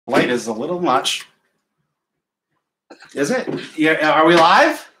light is a little much. Is it? Yeah. Are we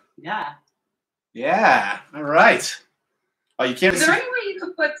live? Yeah. Yeah. All right. Oh, you can't. Is there any way you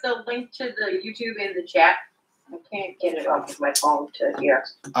could put the link to the YouTube in the chat? I can't get it off of my phone to here.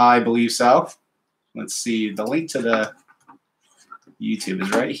 I believe so. Let's see. The link to the YouTube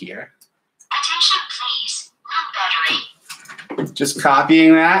is right here. Attention, please. Low battery. Just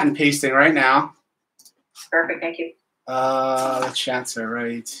copying that and pasting right now. Perfect, thank you. The chats are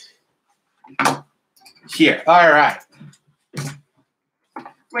right here. All right.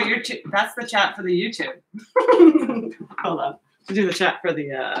 Wait, that's the chat for the YouTube. Hold on. To do the chat for the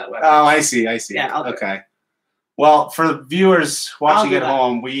web. Oh, I see. Yeah, okay. Well, for viewers watching at that.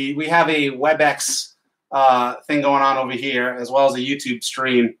 home, we have a WebEx thing going on over here, as well as a YouTube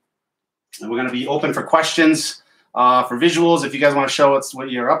stream. And we're going to be open for questions, for visuals. If you guys want to show us what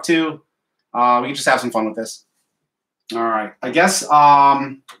you're up to, we can just have some fun with this. All right. I guess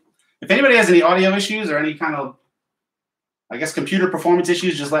if anybody has any audio issues or any kind of, I guess, computer performance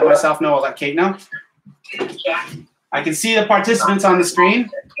issues, just let myself know. I'll let Kate know. Yeah. I can see the participants on the screen.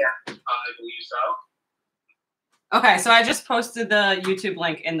 Yeah. I believe so. Okay, so I just posted the YouTube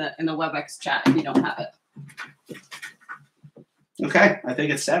link in the WebEx chat if you don't have it. Okay, I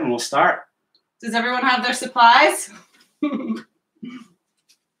think it's 7. We'll start. Does everyone have their supplies?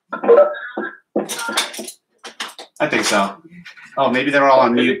 I think so. Oh, maybe they're all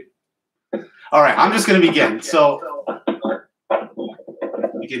on mute. All right, I'm just going to begin. So,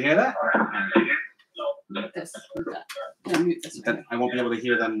 you can hear that? Mute this. Mute that. Yeah, mute this. Then I won't be able to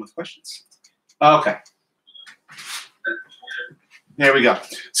hear them with questions. Okay. There we go.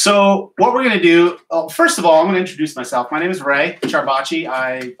 So what we're going to do, first of all, I'm going to introduce myself. My name is Ray Charbacci.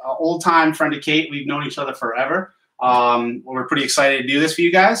 I'm an old-time friend of Kate. We've known each other forever. We're pretty excited to do this for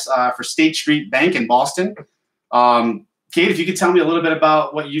you guys for State Street Bank in Boston. Kate, if you could tell me a little bit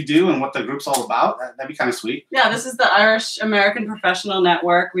about what you do and what the group's all about, that'd be kind of sweet. Yeah, this is the Irish American Professional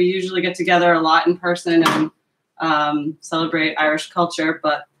Network. We usually get together a lot in person and celebrate Irish culture,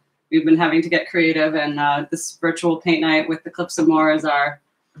 but we've been having to get creative, and this virtual paint night with the Cliffs of Moher is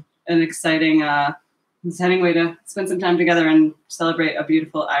an exciting way to spend some time together and celebrate a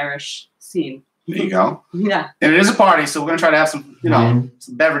beautiful Irish scene. There you go. Yeah. And it is a party, so we're going to try to have some,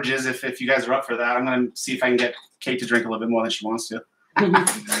 some beverages if you guys are up for that. I'm going to see if I can get Kate to drink a little bit more than she wants to.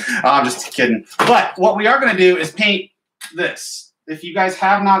 I'm just kidding. But what we are going to do is paint this. If you guys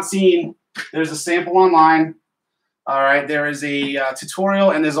have not seen, there's a sample online. All right, there is a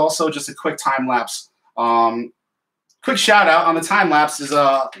tutorial, and there's also just a quick time lapse. Quick shout out on the time lapse is Get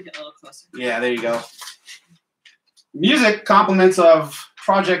a little closer. yeah, there you go. Music compliments of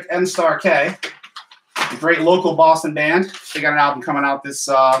Project N-Star K, a great local Boston band. They got an album coming out this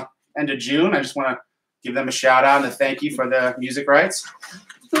end of June. I just want to give them a shout out and a thank you for the music rights.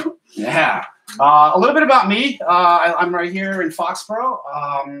 Yeah. A little bit about me. I'm right here in Foxborough,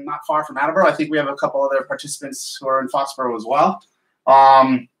 not far from Attleboro. I think we have a couple other participants who are in Foxborough as well.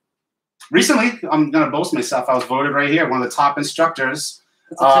 Recently, I'm going to boast myself. I was voted right here one of the top instructors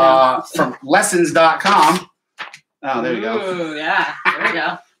from lessons.com. Oh, there you go. Ooh, yeah. There we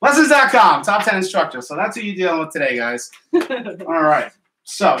go. Lessons.com, top 10 instructor. So that's who you're dealing with today, guys. All right.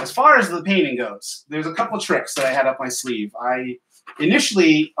 So as far as the painting goes, there's a couple tricks that I had up my sleeve. I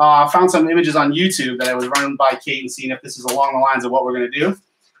initially found some images on YouTube that I was running by Kate and seeing if this is along the lines of what we're going to do.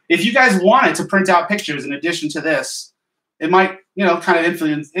 If you guys wanted to print out pictures in addition to this, it might, kind of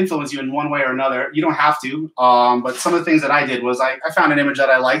influence you in one way or another. You don't have to. But some of the things that I did was I found an image that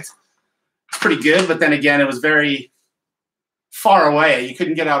I liked. It's pretty good, but then again, it was very far away. You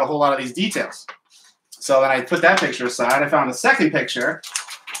couldn't get out a whole lot of these details. So then I put that picture aside. I found a second picture,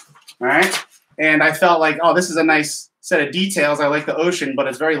 all right? And I felt like, oh, this is a nice set of details. I like the ocean, but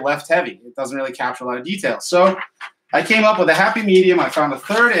it's very left heavy. It doesn't really capture a lot of details. So I came up with a happy medium. I found a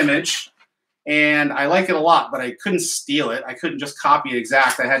third image, and I like it a lot, but I couldn't steal it. I couldn't just copy it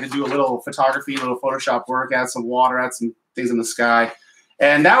exact. I had to do a little photography, a little Photoshop work, add some water, add some things in the sky.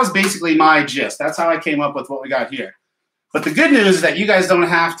 And that was basically my gist. That's how I came up with what we got here. But the good news is that you guys don't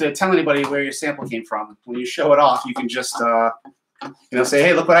have to tell anybody where your sample came from. When you show it off, you can just, say,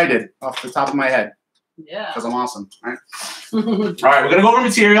 hey, look what I did off the top of my head. Yeah. Because I'm awesome. All right. All right, we're going to go over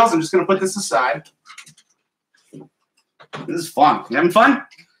materials. I'm just going to put this aside. This is fun. You having fun?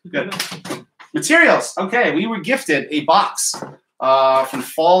 Good. Materials. Okay, we were gifted a box from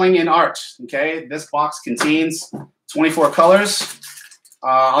Falling in Art. Okay, this box contains 24 colors.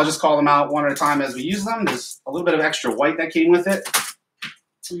 I'll just call them out one at a time as we use them. There's a little bit of extra white that came with it.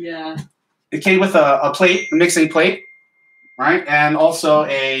 Yeah. It came with a plate, a mixing plate, right? And also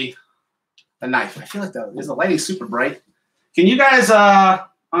a knife. I feel like the lighting's super bright. Can you guys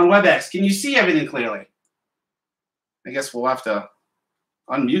on WebEx, can you see everything clearly? I guess we'll have to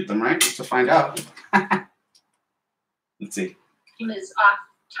unmute them, right, to find out. Let's see. Is off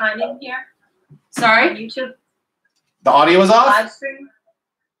timing here on Sorry? YouTube The audio is off? live stream.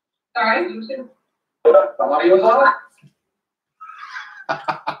 Sorry? YouTube. The audio is off?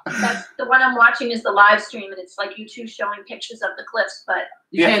 That's the one I'm watching is the live stream, and it's like you two showing pictures of the cliffs, but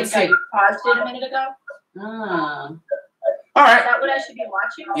You Yeah. can't I think see. I paused it a minute ago. Ah. All Is right. that what I should be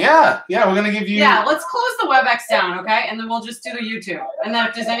watching? Yeah, we're going to give you... Yeah, let's close the WebEx down, okay? And then we'll just do the YouTube. And then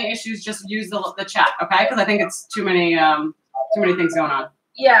if there's any issues, just use the chat, okay? Because I think it's too many things going on.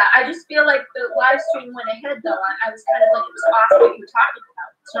 Yeah, I just feel like the live stream went ahead though. I was kind of like it was off what you were talking about.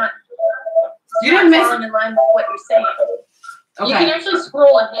 It's not. You didn't miss- falling in line with what you're saying. You can Okay. actually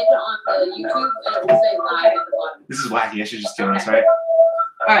scroll ahead on the YouTube and it will say live at the bottom. This is wacky. I should just do this, right?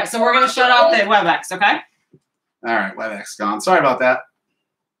 All right, so we're going to shut off the WebEx, okay? All right, WebEx gone. Sorry about that.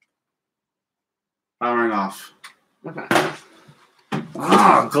 Powering off. Okay.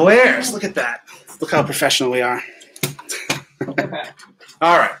 Oh, glares. Look at that. Look how professional we are. Okay.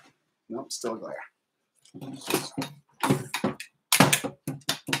 All right. Nope, still glare.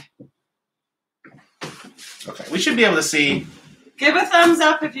 Okay, we should be able to see. Give a thumbs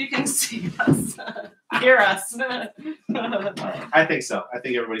up if you can see us. Hear us. I think so. I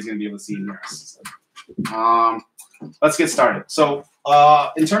think everybody's going to be able to see and hear us. Let's get started. So,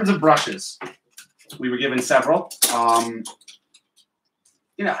 in terms of brushes, we were given several. I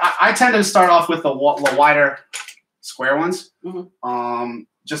tend to start off with the wider square ones,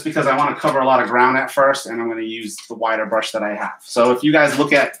 just because I want to cover a lot of ground at first, and I'm going to use the wider brush that I have. So, if you guys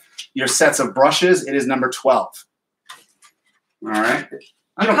look at your sets of brushes, it is number 12. All right.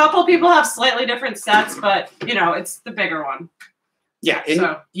 A couple people have slightly different sets, but, it's the bigger one. Yeah, and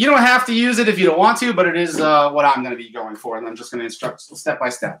So- you don't have to use it if you don't want to, but it is what I'm going to be going for, and I'm just going to instruct step by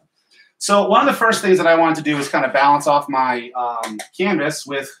step. So one of the first things that I wanted to do is kind of balance off my canvas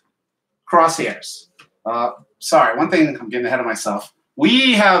with crosshairs. Sorry, one thing, I'm getting ahead of myself.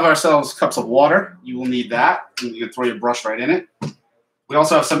 We have ourselves cups of water. You will need that. And you can throw your brush right in it. We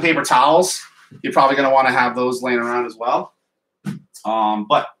also have some paper towels. You're probably going to want to have those laying around as well.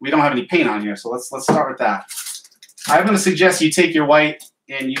 But we don't have any paint on here, so let's start with that. I'm going to suggest you take your white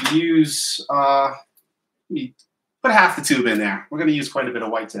and you use, you put half the tube in there. We're going to use quite a bit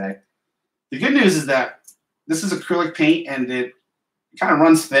of white today. The good news is that this is acrylic paint and it kind of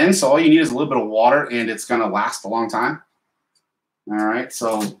runs thin, so all you need is a little bit of water and it's going to last a long time. All right,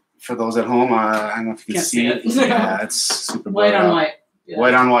 so for those at home, I don't know if you can Can't see see it. it. Yeah, it's super White blurred on out. white. Yeah.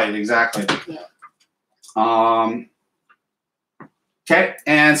 White on white, exactly. Yeah. Okay,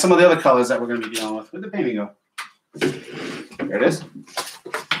 and some of the other colors that we're going to be dealing with. Where'd the painting go? There it is.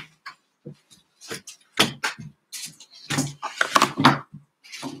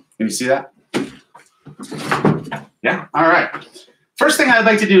 Can you see that? Yeah. All right. First thing I'd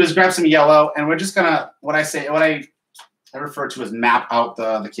like to do is grab some yellow, and we're just gonna what I refer to as map out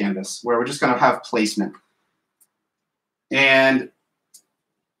the canvas, where we're just gonna have placement. And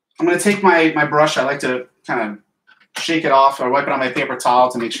I'm gonna take my brush. I like to kind of shake it off or wipe it on my paper towel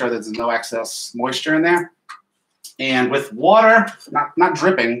to make sure that there's no excess moisture in there. And with water, not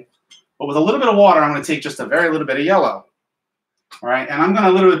dripping, but with a little bit of water, I'm gonna take just a very little bit of yellow. All right, and I'm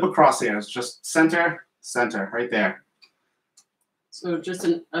gonna literally put crosshairs, just center, right there. So just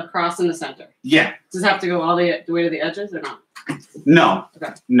a cross in the center. Yeah. Does it have to go all the way to the edges or not? No.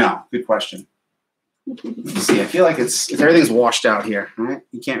 Okay. No. Good question. Let's see, I feel like if everything's washed out here, right?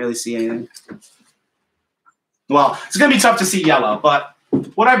 You can't really see anything. Well, it's gonna be tough to see yellow, but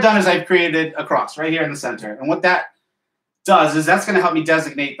what I've done is I've created a cross right here in the center, and what that does is that's gonna help me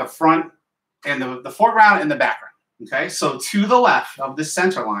designate the front and the foreground and the background. Okay, so to the left of this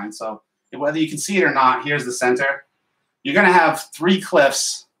center line, so whether you can see it or not, here's the center. You're going to have 3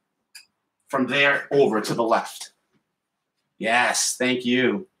 cliffs from there over to the left. Yes, thank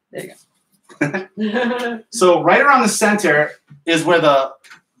you. There you go. So right around the center is where the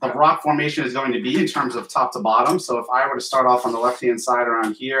rock formation is going to be in terms of top to bottom. So if I were to start off on the left-hand side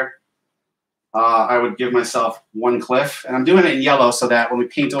around here, I would give myself 1 cliff. And I'm doing it in yellow so that when we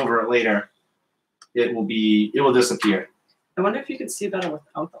paint over it later, it will disappear. I wonder if you could see better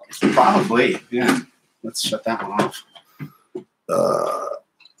without those. Probably, yeah. Let's shut that one off.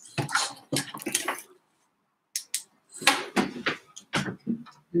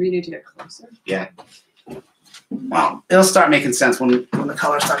 Do we need to get closer? Yeah. Well, it'll start making sense when the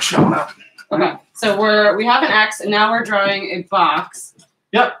colors start showing up. Okay, so we have an X and now we're drawing a box.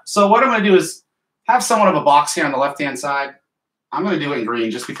 Yep. So what I'm going to do is have somewhat of a box here on the left-hand side. I'm going to do it in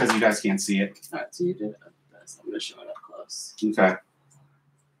green just because you guys can't see it. All right, so you did this. I'm going to show it up close. Okay.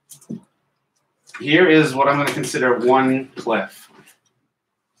 here is what I'm going to consider one cliff.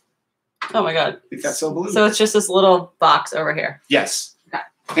 Oh my god. I think that's so blue. So it's just this little box over here. Yes. Okay.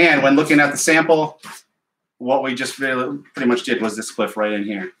 And when looking at the sample, what we just really pretty much did was this cliff right in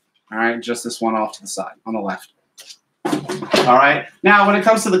here. All right, just this one off to the side on the left. All right. Now, when it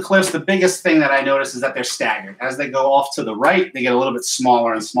comes to the cliffs, the biggest thing that I notice is that they're staggered. As they go off to the right, they get a little bit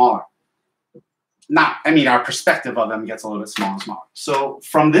smaller and smaller. Our perspective of them gets a little bit smaller and smaller. So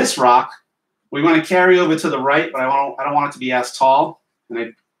from this rock, we want to carry over to the right, but I don't want it to be as tall.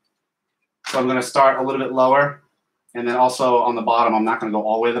 So I'm going to start a little bit lower. And then also on the bottom, I'm not going to go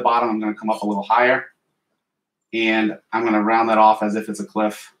all the way to the bottom. I'm going to come up a little higher. And I'm going to round that off as if it's a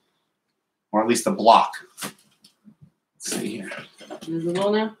cliff, or at least a block. Let's see here.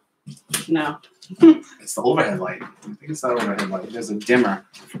 Visible now? No. It's the overhead light. I think it's that overhead light. There's a dimmer.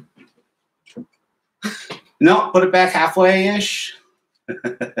 No, put it back halfway-ish.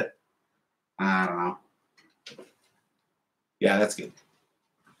 I don't know. Yeah, that's good.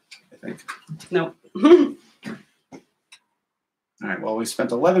 I think. Nope. All right. Well, we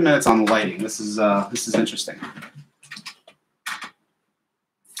spent 11 minutes on lighting. This is interesting.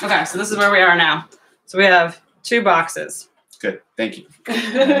 Okay, so this is where we are now. So we have 2 boxes. Good. Thank you.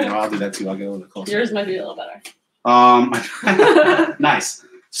 I'll do that too. I'll get a little bit closer. Yours might be a little better. Nice.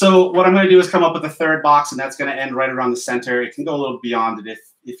 So what I'm going to do is come up with a third box, and that's going to end right around the center. It can go a little beyond it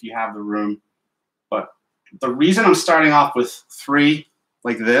if you have the room. But the reason I'm starting off with 3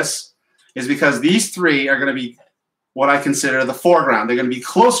 like this is because these 3 are going to be what I consider the foreground. They're going to be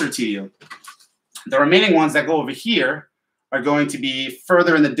closer to you. The remaining ones that go over here are going to be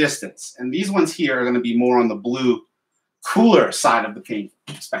further in the distance. And these ones here are going to be more on the blue, cooler side of the paint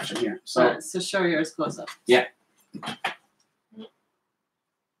spectrum here. So, Right, so show yours close up. Yeah.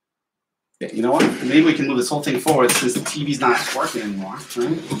 Yeah, you know what? Maybe we can move this whole thing forward since the TV's not working anymore.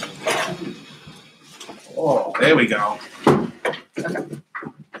 Right? Oh, there we go. Okay.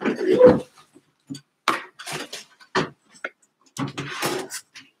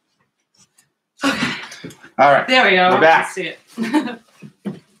 All right. There we go. We're back. Let's see it.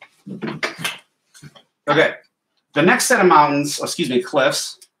 Okay. The next set of mountains,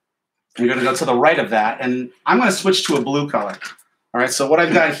 cliffs, you're going to go to the right of that, and I'm going to switch to a blue color. All right, so what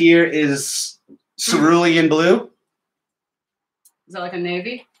I've got here is cerulean blue. Is that like a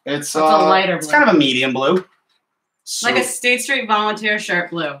navy? It's a lighter It's blue. kind of a medium blue. So, Like a State Street volunteer shirt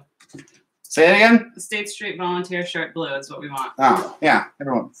blue. say it again? The State Street volunteer shirt blue is what we want. Oh, yeah,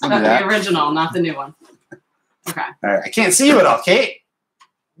 everyone. We'll do The that. original, not the new one. Okay. All right, I can't see you at all, Kate.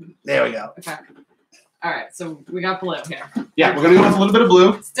 There we go. Okay. All right, so we got blue here. Yeah, we're going to go with a little bit of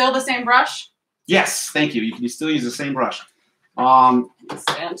blue. Still the same brush? Yes, thank you. You can still use the same brush.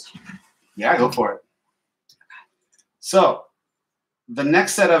 Stand. Yeah, go for it. So, the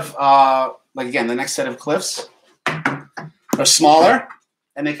next set of, the next set of cliffs are smaller,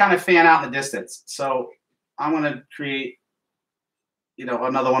 and they kind of fan out in the distance. So, I'm going to create,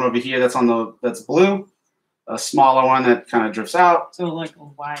 another one over here that's blue, a smaller one that kind of drifts out. So like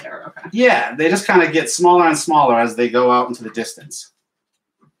wider, okay. Yeah, they just kind of get smaller and smaller as they go out into the distance.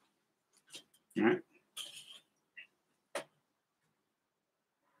 All right.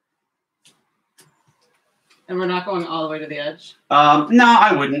 And we're not going all the way to the edge? No,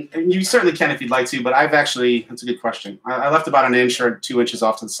 I wouldn't. And you certainly can if you'd like to, but that's a good question. I left about an inch or 2 inches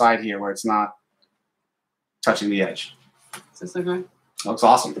off to the side here where it's not touching the edge. Is this okay? Looks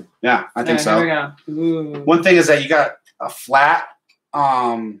awesome. Yeah, I think so. Here we go. Ooh. One thing is that you got a flat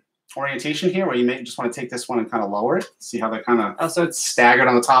orientation here where you may just want to take this one and kind of lower it. See how they're kind of Oh, so it's staggered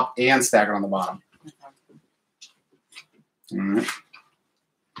on the top and staggered on the bottom. All right.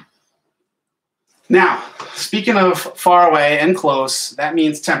 Now, speaking of far away and close, that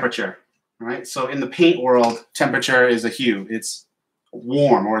means temperature, right? So in the paint world, temperature is a hue. It's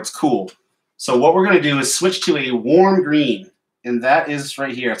warm or it's cool. So what we're going to do is switch to a warm green, and that is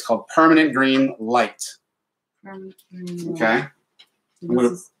right here. It's called Permanent Green Light. Okay?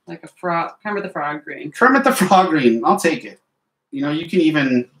 This is like a frog, Kermit the Frog green. Kermit the Frog green. I'll take it. You can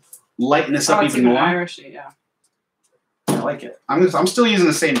even lighten this up it's even more. Irishy, yeah. I like it. I'm still using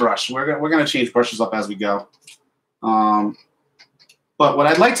the same brush. We're gonna change brushes up as we go. But what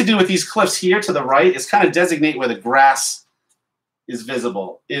I'd like to do with these cliffs here to the right is kind of designate where the grass is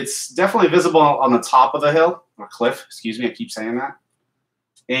visible. It's definitely visible on the top of the hill or cliff. Excuse me, I keep saying that.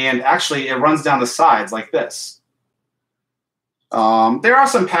 And actually, it runs down the sides like this. There are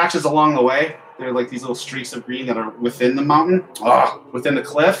some patches along the way. They're like these little streaks of green that are within the mountain, within the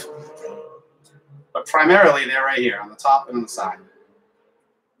cliff. But primarily, they're right here on the top and on the side.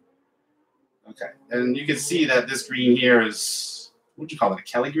 Okay, and you can see that this green here is what'd you call it? A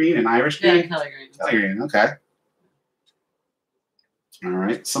Kelly green, an Irish Yeah, green? Kelly green. Kelly green, okay. All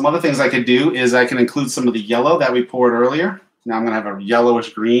right. Some other things I could do is I can include some of the yellow that we poured earlier. Now I'm going to have a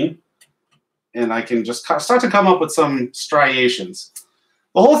yellowish green. And I can just start to come up with some striations.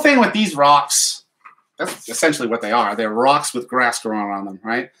 The whole thing with these rocks, that's essentially what they are. They're rocks with grass growing on them,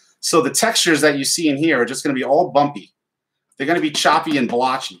 right? So the textures that you see in here are just going to be all bumpy. They're going to be choppy and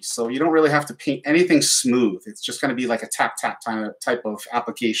blotchy. So you don't really have to paint anything smooth. It's just going to be like a tap-tap type of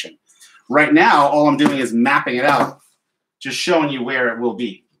application. Right now, all I'm doing is mapping it out, just showing you where it will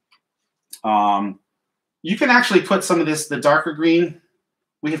be. You can actually put some of this, the darker green.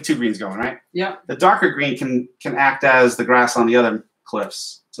 We have two greens going, right? Yeah. The darker green can act as the grass on the other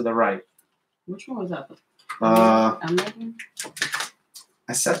cliffs to the right. Which one was that?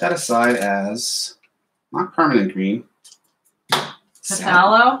 I set that aside as not permanent green.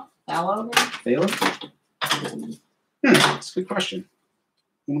 Phthalo? Phthalo? Phthalo? That's a good question.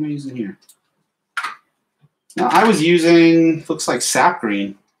 What am I using here? No, I was using, looks like sap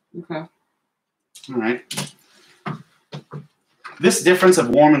green. Okay. All right. This difference of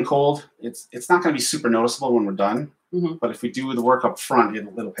warm and cold, it's not going to be super noticeable when we're done. Mm-hmm. But if we do the work up front,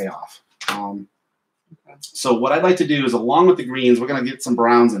 it'll pay off. So what I'd like to do is, along with the greens, we're going to get some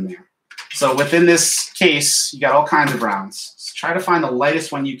browns in there. So within this case, you got all kinds of browns. So try to find the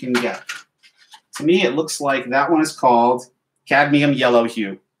lightest one you can get. To me, it looks like that one is called cadmium yellow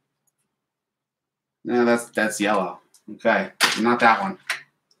hue. No, that's yellow. Okay, not that one.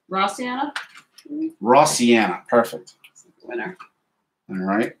 Raw sienna? Raw sienna, perfect. Winner. All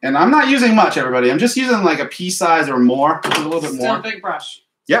right, and I'm not using much, everybody. I'm just using like a pea size or more, a little bit Still more. a big brush.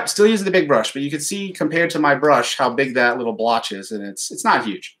 Yep, still using the big brush, but you can see compared to my brush how big that little blotch is, and it's not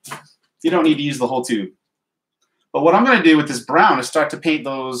huge. You don't need to use the whole tube. But what I'm going to do with this brown is start to paint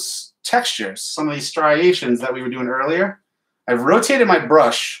those textures, some of these striations that we were doing earlier. I've rotated my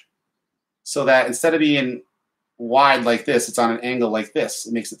brush so that instead of being wide like this, it's on an angle like this.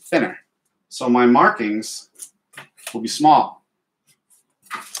 It makes it thinner. So my markings will be small.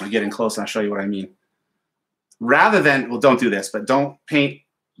 I'm getting close and I'll show you what I mean. Rather than, well, don't do this, but don't paint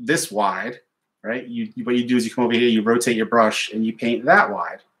this wide, right? What you do is you come over here, you rotate your brush, and you paint that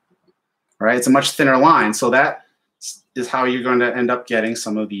wide, right? It's a much thinner line. So that is how you're going to end up getting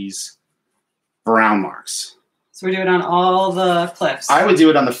some of these brown marks. So we do it on all the cliffs. I would do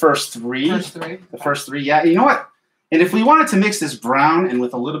it on the first three. First three. The first three, yeah. You know what? And if we wanted to mix this brown and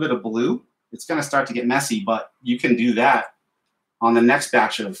with a little bit of blue, it's going to start to get messy, but you can do that on the next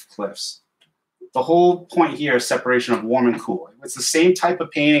batch of cliffs. The whole point here is separation of warm and cool. It's the same type of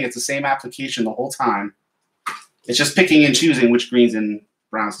painting. It's the same application the whole time. It's just picking and choosing which greens and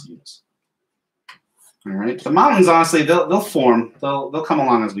browns to use. All right. The mountains, honestly, they'll form. They'll come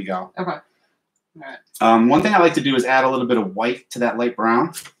along as we go. Okay. All right. One thing I like to do is add a little bit of white to that light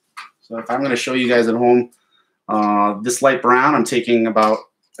brown. So if I'm going to show you guys at home, this light brown, I'm taking about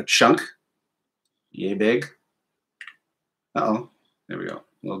a chunk. Yay big. Uh-oh. There we go. A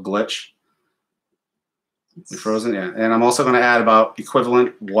little glitch. We frozen, yeah. And I'm also going to add about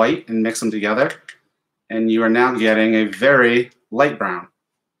equivalent white and mix them together. And you are now getting a very light brown.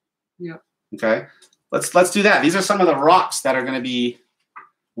 Yep. Okay. Let's do that. These are some of the rocks that are going to be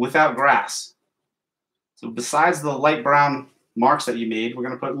without grass. So besides the light brown marks that you made, we're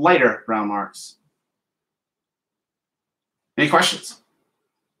going to put lighter brown marks. Any questions?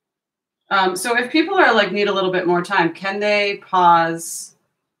 So if people are like need a little bit more time, can they pause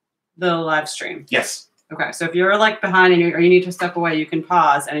the live stream? Yes. Okay, so if you're like behind and you need to step away, you can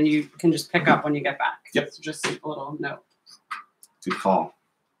pause and you can just pick up when you get back. Yep. So just a little note. Good call.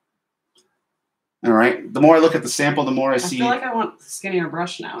 All right. The more I look at the sample, the more I I see. feel like I want a skinnier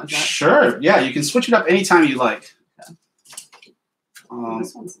brush now. Is that Sure. Yeah, you can switch it up anytime you like. Okay. Um,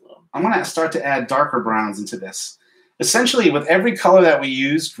 this one's a little. I'm going to start to add darker browns into this. Essentially, with every color that we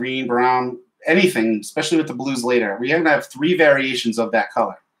use, green, brown, anything, especially with the blues later, we're going to have three variations of that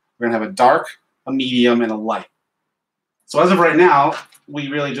color. We're going to have a dark, a medium, and a light. So as of right now, we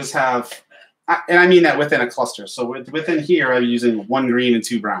really just have, and I mean that within a cluster. So within here, I'm using one green and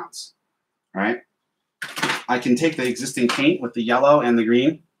two browns. All right. I can take the existing paint with the yellow and the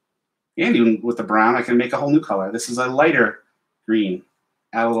green, and even with the brown, I can make a whole new color. This is a lighter green.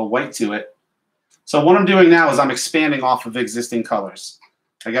 Add a little white to it. So what I'm doing now is I'm expanding off of existing colors.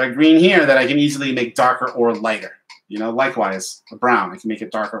 I got a green here that I can easily make darker or lighter. You know, likewise, a brown, I can make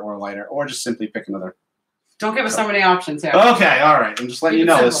it darker or lighter, or just simply pick another. Don't give us so many options here. Okay, all right. I'm just letting you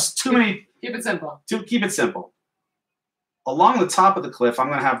know. There's too many. Keep it simple. Keep it simple. Along the top of the cliff, I'm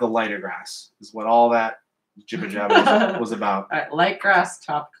going to have the lighter grass. Is what all that jibber jabber was about. All right, light grass,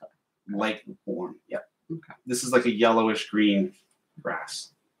 top color. Light form. Yep. Okay. This is like a yellowish green.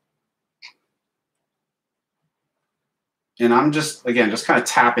 grass. And I'm just kind of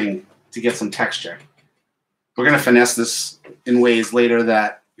tapping to get some texture. We're going to finesse this in ways later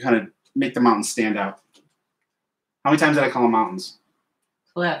that kind of make the mountains stand out. How many times did I call them mountains?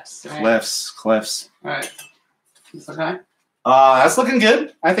 Cliffs. Right? Cliffs. All right. It's okay. That's looking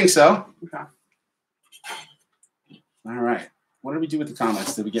good. I think so. Okay. All right. What did we do with the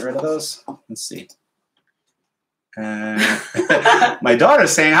comments? Did we get rid of those? Let's see. My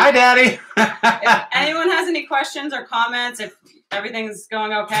daughter's saying, "Hi, Daddy." If anyone has any questions or comments, if everything's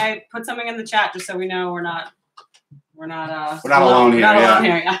going okay, put something in the chat just so we know we're not alone here. We're not alone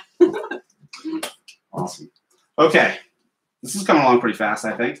here. Yeah. Awesome. Okay, this is coming along pretty fast,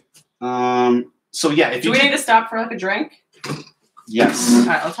 I think. So yeah, Do we need to stop for like a drink? Yes. All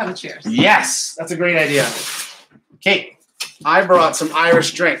right, let's have a cheers. Yes, that's a great idea. Kate, I brought some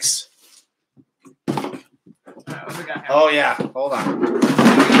Irish drinks. All right, what we got here? Oh yeah, hold on.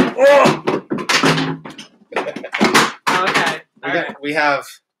 Okay. All right. We have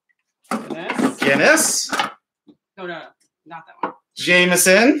Guinness. Guinness, No, not that one.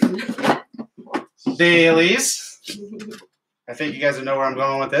 Jameson, Bailey's. I think you guys know where I'm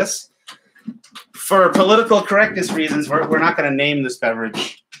going with this. For political correctness reasons, we're not going to name this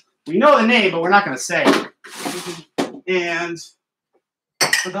beverage. We know the name, but we're not going to say it. And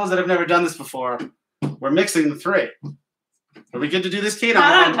for those that have never done this before, we're mixing the three. Are we good to do this, Kate?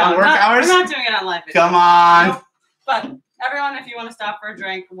 On work hours? We're not doing it on live video. Come on. No. But everyone, if you want to stop for a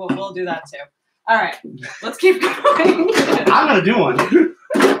drink, we'll do that too. All right, let's keep going. I'm going to do one.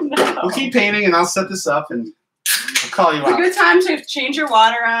 No. We'll keep painting, and I'll set this up, and I'll call you It's a out. good time to change your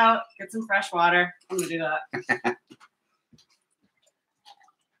water out, get some fresh water. I'm going to do that.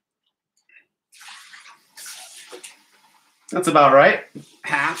 That's about right.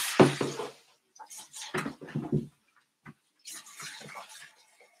 Half.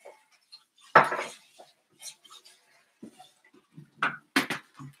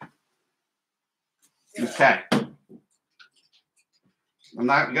 Okay. You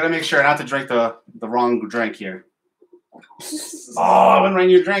gotta make sure not to drink the wrong drink here. Oh, I wouldn't rain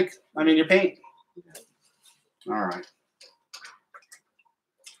your drink. I mean your paint. All right.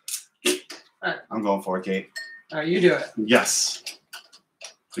 I'm going for it, Kate. All right, you do it. Yes.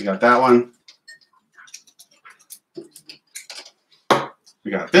 We got that one.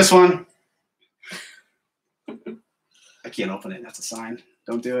 We got this one. I can't open it. That's a sign.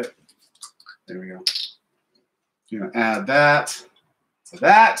 Don't do it. There we go. You're going to add that to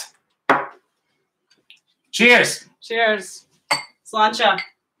that. Cheers. Cheers. Sláinte.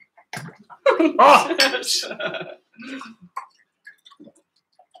 Oh.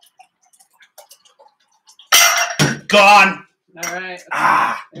 Gone. All right.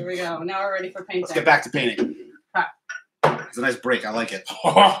 Ah. Here we go. Now we're ready for painting. Let's get back to painting. It's a nice break. I like it.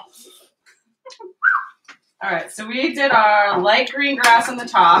 All right. So we did our light green grass on the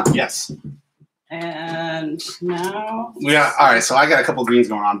top. Yes. And now. Yeah. All right. So I got a couple greens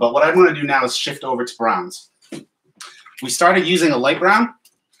going on, but what I want to do now is shift over to browns. We started using a light brown,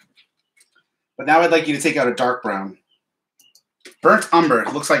 but now I'd like you to take out a dark brown. Burnt umber.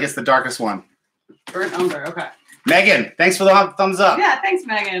 It looks like it's the darkest one. Burnt umber. Okay. Megan, thanks for the thumbs up. Yeah. Thanks,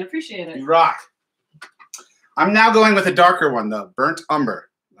 Megan. Appreciate it. You rock. I'm now going with a darker one, though. Burnt umber.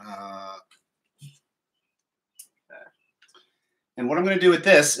 And what I'm going to do with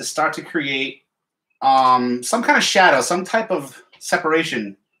this is start to create some kind of shadow, some type of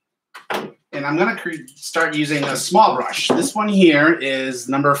separation. And I'm going to start using a small brush. This one here is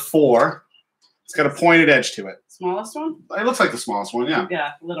number 4. It's got a pointed edge to it. Smallest one? It looks like the smallest one, yeah.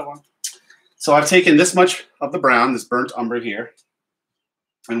 Yeah, little one. So I've taken this much of the brown, this burnt umber here.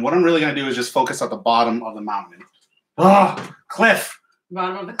 And what I'm really going to do is just focus on the bottom of the mountain. Oh, cliff.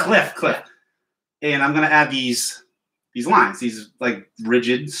 Bottom of the Cliff. And I'm going to add these lines, these like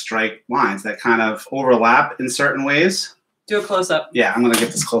rigid strike lines that kind of overlap in certain ways. Do a close up. Yeah, I'm going to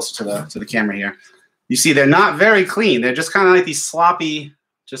get this closer to the camera here. You see, they're not very clean. They're just kind of like these sloppy,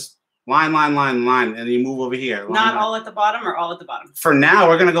 just line, and then you move over here. Not all at the bottom or all at the bottom? For now,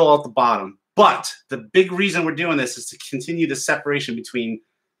 we're going to go at the bottom. But the big reason we're doing this is to continue the separation between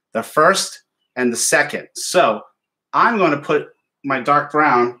the first and the second. So I'm going to put my dark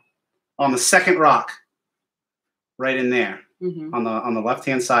brown on the second rock right in there, on the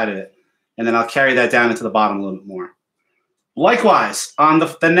left-hand side of it. And then I'll carry that down into the bottom a little bit more. Likewise, on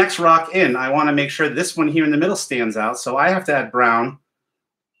the next rock in, I want to make sure this one here in the middle stands out. So I have to add brown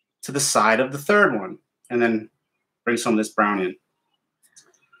to the side of the third one and then bring some of this brown in.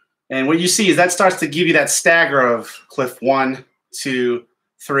 And what you see is that starts to give you that stagger of cliff 1, 2,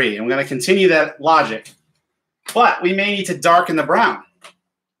 3. And we're going to continue that logic but we may need to darken the brown.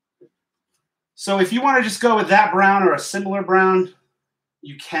 So if you want to just go with that brown or a similar brown,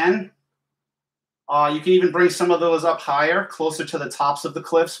 you can. You can even bring some of those up higher, closer to the tops of the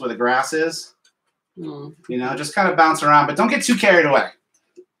cliffs where the grass is. You know, just kind of bounce around, but don't get too carried away.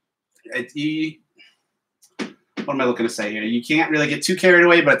 What am I looking to say here? You can't really get too carried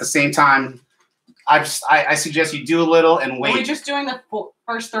away, but at the same time, I suggest you do a little and wait. Are we just doing the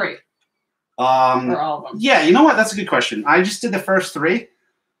first three? Or all of them? Yeah, you know what? That's a good question. I just did the first three.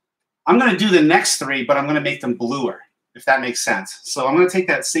 I'm going to do the next three, but I'm going to make them bluer, if that makes sense. So I'm going to take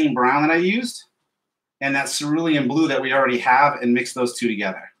that same brown that I used and that cerulean blue that we already have and mix those two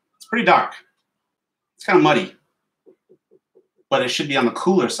together. It's pretty dark. It's kind of muddy, but it should be on the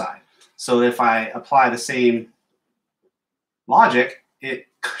cooler side. So if I apply the same logic, it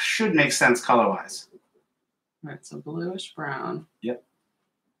should make sense color-wise. All right, so bluish brown. Yep.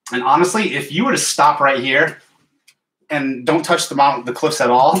 And honestly, if you were to stop right here and don't touch the cliffs at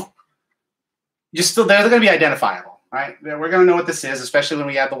all, they're going to be identifiable, right? We're going to know what this is, especially when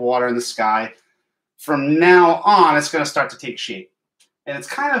we add the water in the sky. From now on, it's going to start to take shape. And it's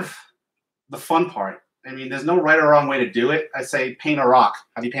kind of the fun part. I mean, there's no right or wrong way to do it. I say paint a rock.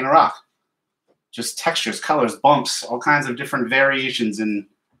 How do you paint a rock? Just textures, colors, bumps, all kinds of different variations in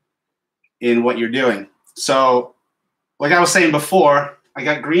what you're doing. So, like I was saying before, I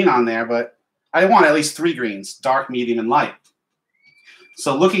got green on there, but I want at least 3 greens, dark, medium, and light.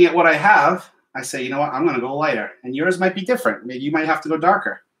 So looking at what I have, I say, you know what, I'm going to go lighter. And yours might be different. Maybe you might have to go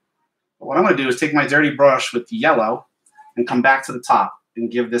darker. But what I'm going to do is take my dirty brush with the yellow and come back to the top and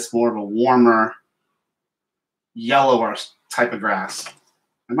give this more of a warmer, yellower type of grass.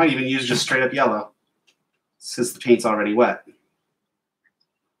 I might even use just straight up yellow since the paint's already wet.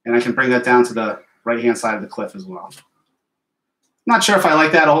 And I can bring that down to the right-hand side of the cliff as well. Not sure if I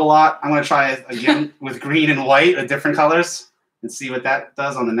like that a whole lot. I'm going to try it again with green and white of different colors and see what that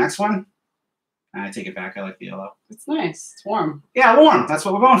does on the next one. And I take it back. I like the yellow. It's nice. It's warm. Yeah, warm. That's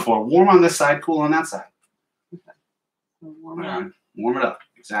what we're going for. Warm on this side, cool on that side. Okay. So warm it up. Warm it up.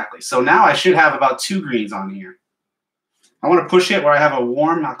 Exactly. So now I should have about 2 greens on here. I want to push it where I have a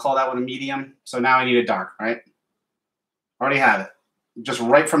warm. I'll call that one a medium. So now I need a dark, right? Already have it. Just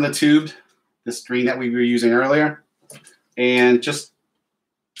right from the tube, this green that we were using earlier. And just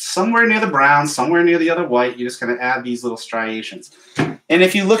somewhere near the brown, somewhere near the other white, you're just going to add these little striations. And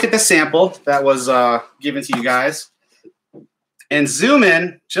if you look at the sample that was given to you guys and zoom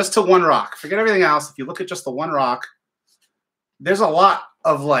in just to one rock, forget everything else. If you look at just the one rock, there's a lot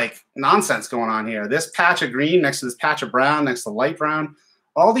of like nonsense going on here. This patch of green next to this patch of brown, next to light brown,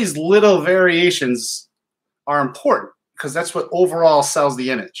 all these little variations are important because that's what overall sells the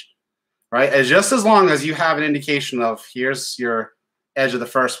image, right? And just as long as you have an indication of here's your edge of the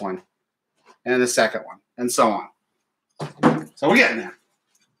first one and the second one and so on. So we're getting there.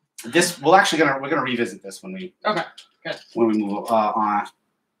 This we're gonna revisit this when we move on.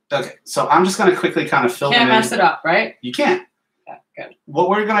 Okay, so I'm just gonna quickly kind of fill them in. Can't mess it up, right? You can't. Yeah, good. What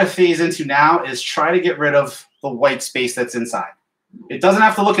we're going to phase into now is try to get rid of the white space that's inside. It doesn't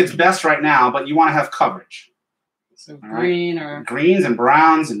have to look its best right now, but you want to have coverage. So green or greens and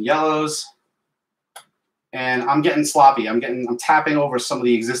browns and yellows. And I'm getting sloppy. I'm tapping over some of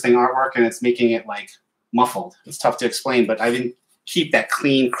the existing artwork and it's making it like muffled. It's tough to explain, but I didn't keep that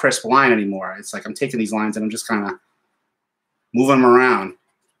clean, crisp line anymore. It's like I'm taking these lines and I'm just kind of moving them around,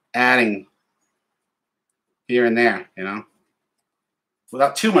 adding here and there, you know,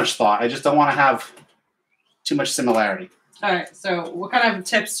 without too much thought. I just don't want to have too much similarity. All right. So what kind of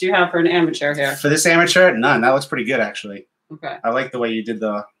tips do you have for an amateur here? For this amateur, none. That looks pretty good, actually. Okay. I like the way you did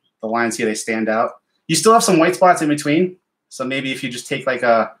the lines here. They stand out. You still have some white spots in between. So maybe if you just take like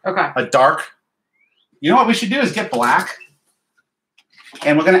a dark, you know what we should do is get black.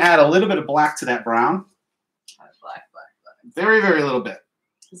 And we're going to add a little bit of black to that brown. Black. Very, very little bit.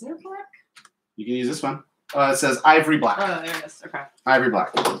 Is there black? You can use this one. It says ivory black. Oh, there it is. Okay. Ivory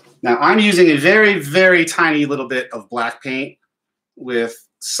black. Now, I'm using a very, very tiny little bit of black paint with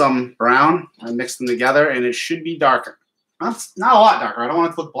some brown. I mixed them together, and it should be darker. Not a lot darker. I don't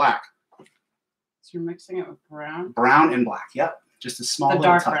want it to look black. So you're mixing it with brown? Brown and black. Yep. Just a small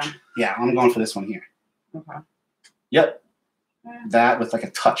little touch. Brown. Yeah, I'm going for this one here. Okay. Yep. That with like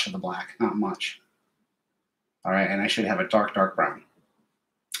a touch of the black. Not much. All right, and I should have a dark, dark brown.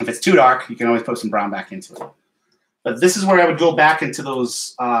 If it's too dark, you can always put some brown back into it. But this is where I would go back into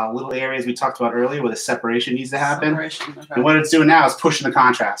those little areas we talked about earlier where the separation needs to happen. Okay. And what it's doing now is pushing the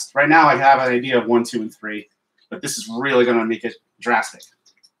contrast. Right now I have an idea of 1, 2, and 3, but this is really going to make it drastic.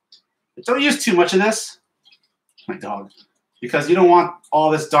 But don't use too much of this, my dog, because you don't want all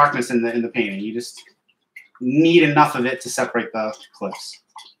this darkness in the painting. You need enough of it to separate the cliffs.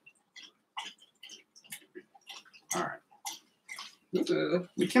 All right. Ooh,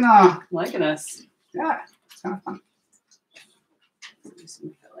 We can, liking this. yeah, it's kind of fun.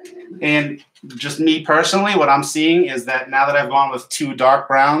 And just me personally, what I'm seeing is that now that I've gone with 2 dark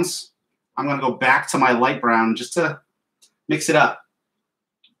browns, I'm going to go back to my light brown just to mix it up,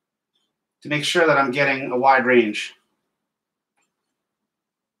 to make sure that I'm getting a wide range.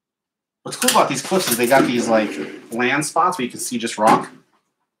 What's cool about these cliffs is they got these like land spots where you can see just rock.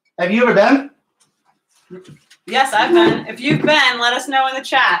 Have you ever been? Yes, I've been. If you've been, let us know in the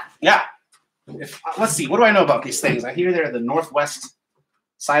chat. Yeah. Let's see. What do I know about these things? I hear they're the northwest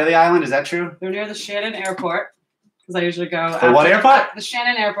side of the island. Is that true? They're near the Shannon Airport because I usually go. The what airport? The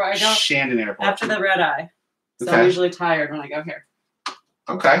Shannon Airport. I go Shannon Airport. after the red eye. So Okay. I'm usually tired when I go here.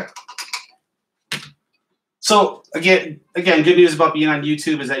 Okay. So again, good news about being on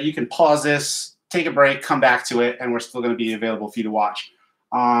YouTube is that you can pause this, take a break, come back to it, and we're still going to be available for you to watch.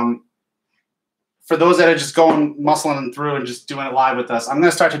 For those that are just going muscling through and just doing it live with us, I'm going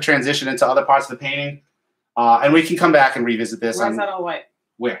to start to transition into other parts of the painting, and we can come back and revisit this. Why is that all white?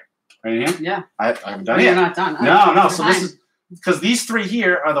 Where? Right in here? Yeah. I haven't done Oh, it you're yet. not done. No. So this is because these 3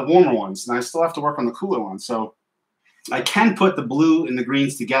 here are the warmer ones, and I still have to work on the cooler ones. So I can put the blue and the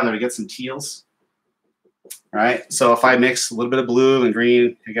greens together to get some teals. All right. So if I mix a little bit of blue and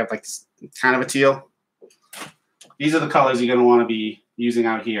green, I get like kind of a teal. These are the colors you're going to want to be using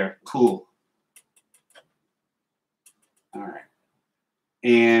out here. Cool. All right.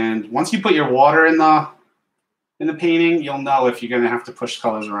 And once you put your water in the painting, you'll know if you're going to have to push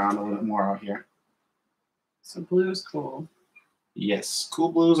colors around a little bit more out here. So blue is cool. Yes, cool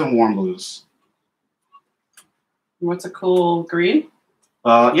blues and warm blues. What's a cool green?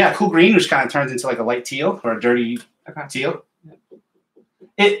 Yeah, cool green, which kind of turns into like a light teal or a dirty teal.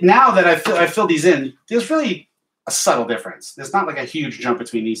 Now that I filled these in, there's really a subtle difference. There's not like a huge jump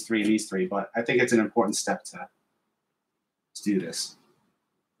between these 3 and these 3, but I think it's an important step to do this.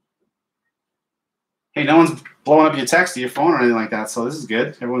 Hey, no one's blowing up your text or your phone or anything like that, so this is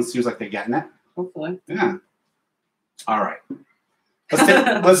good. Everyone seems like they're getting it. Hopefully. Yeah. All right.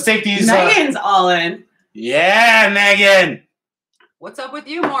 Let's take these. Megan's all in. Yeah, Megan. What's up with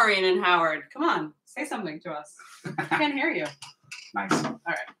you, Maureen and Howard? Come on, say something to us. I can't hear you. Nice. All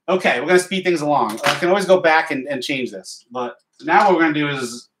right. Okay, we're going to speed things along. I can always go back and change this. But now what we're going to do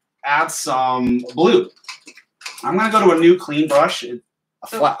is add some blue. I'm going to go to a new clean brush, a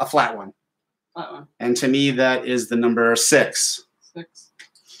flat one. That one. And to me, that is the number 6. 6.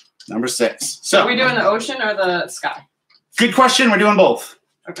 Number 6. So Are we doing the ocean or the sky? good question. We're doing both.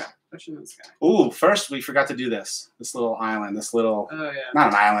 Okay, ocean and sky. Ooh, first we forgot to do this. This little island, this little, Oh, yeah. not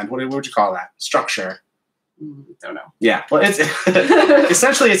an island. What would you call that? Structure. Don't know. Yeah. Well, it's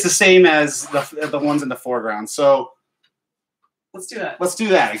essentially it's the same as the ones in the foreground. So Let's do that. let's do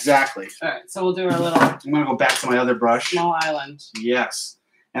that. Exactly. All right, so we'll do our little I'm going to go back to my other brush. small island. Yes.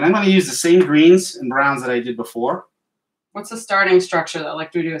 And I'm going to use the same greens and browns that I did before. What's the starting structure though?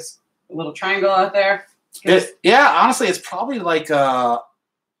 Like, do we do a little triangle out there? Yeah, honestly, it's probably like a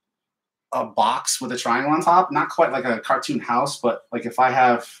box with a triangle on top. Not quite like a cartoon house, but like if I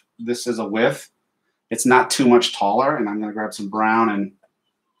have this as a width, it's not too much taller. And I'm going to grab some brown and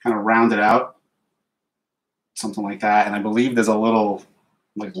kind of round it out. Something like that. And I believe there's a little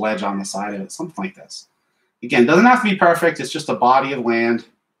like ledge on the side of it. Something like this. Again, doesn't have to be perfect. It's just a body of land.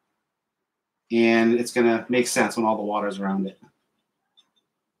 And it's going to make sense when all the water's around it.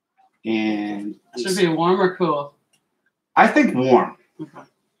 And Should be warm or cool? I think warm. Okay.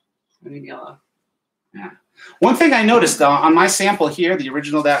 I need yellow. Yeah. One thing I noticed though on my sample here, the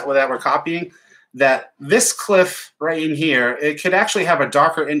original that we're copying, that this cliff right in here, it could actually have a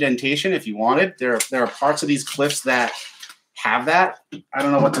darker indentation if you wanted. There are parts of these cliffs that have that. I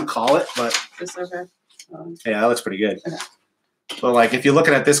don't know what to call it, but This over. yeah, that looks pretty good. Okay. But like if you're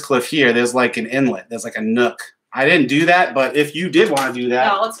looking at this cliff here, there's like an inlet. There's like a nook. I didn't do that, but if you did want to do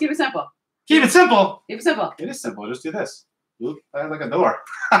that, No, let's keep it simple. keep it simple. Keep it simple. It is simple. Just do this. Oop, I have like a door.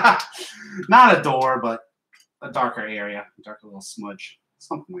 Not a door, but a darker area, a darker little smudge,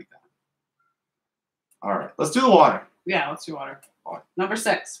 something like that. All right, let's do the water. Yeah, let's do water. Number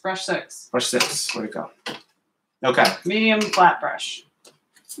 6, brush 6. Brush 6. Where'd it go? Okay. Medium flat brush.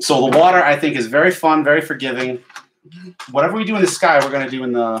 So the water, I think, is very fun, very forgiving. Whatever we do in the sky, we're going to do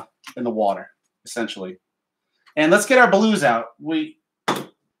in the water, essentially. And let's get our blues out. I'm going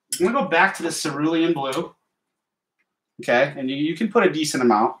to go back to the cerulean blue. Okay, and you can put a decent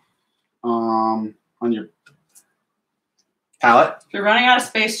amount on your palette. If you're running out of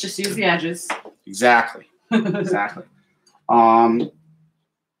space, just use the edges. Exactly. Exactly.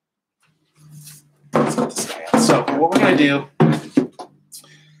 Let's get this guy So what we're going to do,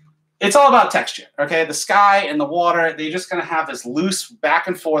 it's all about texture, okay? The sky and the water, they're just going to have this loose, back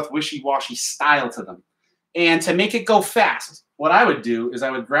and forth, wishy-washy style to them. And to make it go fast, what I would do is I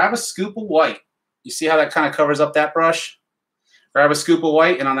would grab a scoop of white. You see how that kind of covers up that brush? Grab a scoop of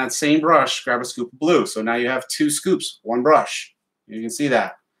white, and on that same brush, grab a scoop of blue. So now you have 2 scoops, 1 brush. You can see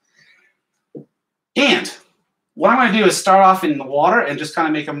that. And what I'm going to do is start off in the water and just kind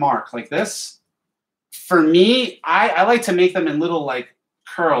of make a mark like this. For me, I like to make them in little like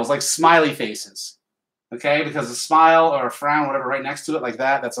curls, like smiley faces. Okay, because a smile or a frown, whatever, right next to it like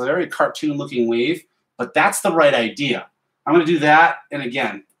that, that's a very cartoon-looking wave. But that's the right idea. I'm going to do that and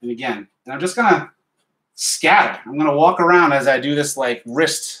again and again. And I'm just going to scatter. I'm going to walk around as I do this like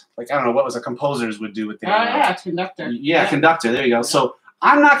wrist, like I don't know what was a composers would do with the conductor. Yeah, conductor. There you go. Yeah. So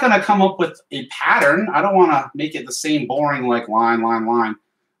I'm not going to come up with a pattern. I don't want to make it the same boring like line, line, line.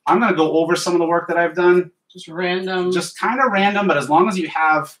 I'm going to go over some of the work that I've done. Just random. Just kind of random, but as long as you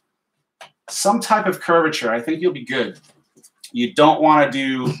have some type of curvature, I think you'll be good. You don't want to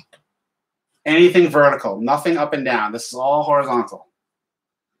do anything vertical, nothing up and down. This is all horizontal.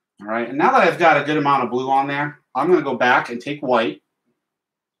 All right, and now that I've got a good amount of blue on there, I'm going to go back and take white.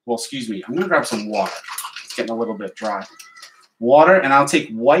 Well, excuse me, I'm going to grab some water. It's getting a little bit dry. Water, and I'll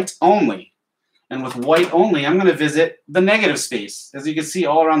take white only. And with white only, I'm going to visit the negative space. As you can see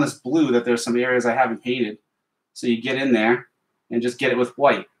all around this blue that there's some areas I haven't painted. So you get in there and just get it with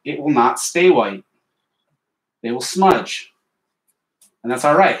white. It will not stay white. They will smudge. And that's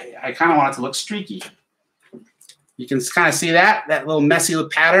all right. I kind of want it to look streaky. You can kind of see that little messy little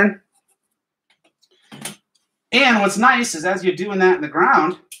pattern. And what's nice is as you're doing that in the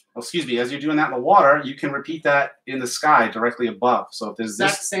ground, as you're doing that in the water, you can repeat that in the sky directly above. So if there's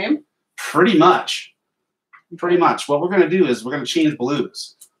this, same? Pretty much. Pretty much. What we're going to do is we're going to change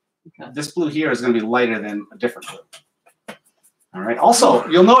blues. Okay. This blue here is going to be lighter than a different blue. All right. Also,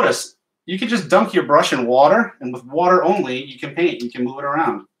 you'll notice you can just dunk your brush in water, and with water only, you can paint. You can move it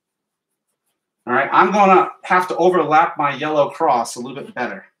around. All right. I'm going to have to overlap my yellow cross a little bit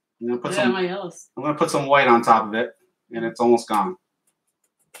better. I'm going to put my yellows. I'm going to put some white on top of it, and it's almost gone.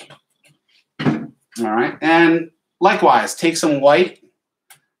 All right. And likewise, take some white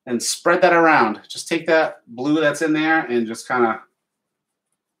and spread that around. Just take that blue that's in there and just kind of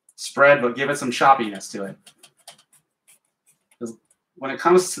spread, but give it some choppiness to it. When it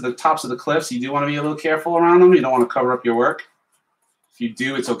comes to the tops of the cliffs, you do want to be a little careful around them. You don't want to cover up your work. If you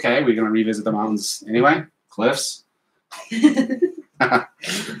do, it's okay. We're going to revisit the mountains anyway. Cliffs. The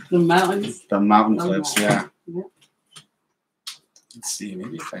mountains. The mountain cliffs, yeah. Yep. Let's see,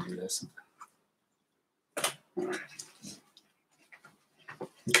 maybe if I do this. All right.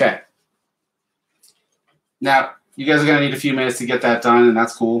 Okay. Now, you guys are going to need a few minutes to get that done, and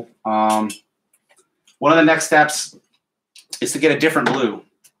that's cool. One of the next steps is to get a different blue.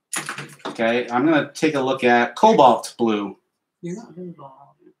 Okay, I'm going to take a look at cobalt blue. You're not very bald.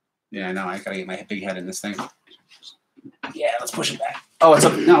 Yeah, I know. I got to get my big head in this thing. Yeah, let's push it back. Oh, it's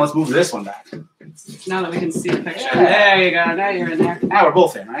up. No, let's move this one back. Now that we can see the picture. Yeah. There you go. Now you're in there. Now we're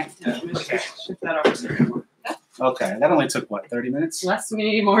both in, right? Yeah, okay. Shift that over. Okay, that only took, what, 30 minutes? Less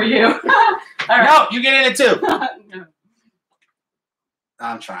me, more you. All right. No, you get in it too. No.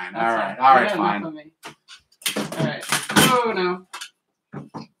 I'm trying. All right, fine. All right. Oh, no.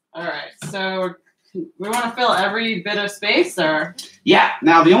 All right, so we want to fill every bit of space, or? Yeah,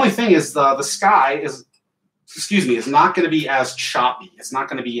 now the only thing is the sky is, is not going to be as choppy. It's not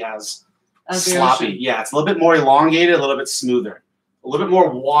going to be as sloppy. Yeah, it's a little bit more elongated, a little bit smoother. A little bit more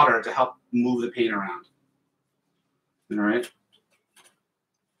water to help move the paint around. All right.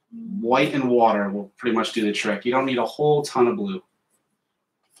 White and water will pretty much do the trick. You don't need a whole ton of blue.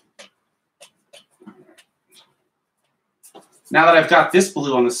 Now that I've got this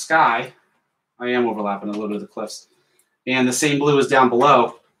blue on the sky, I am overlapping a little bit of the cliffs, and the same blue is down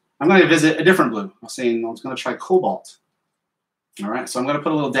below, I'm going to visit a different blue. I'm saying I was going to try cobalt. All right, so I'm going to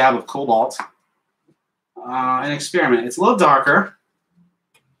put a little dab of cobalt and experiment. It's a little darker,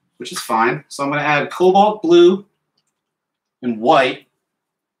 which is fine. So I'm going to add cobalt blue and white,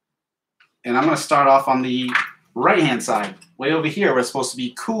 and I'm going to start off on the right-hand side, way over here where it's supposed to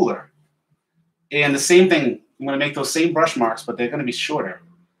be cooler. And the same thing, I'm going to make those same brush marks, but they're going to be shorter.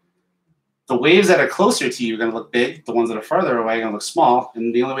 The waves that are closer to you are going to look big. The ones that are farther away are going to look small.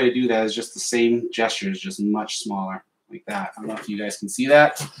 And the only way to do that is just the same gestures, just much smaller, like that. I don't know if you guys can see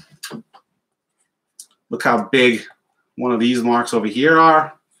that. Look how big one of these marks over here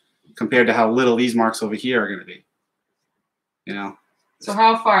are compared to how little these marks over here are going to be. You know? So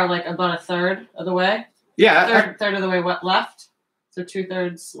how far? Like about a third of the way? Yeah. Third of the way left? So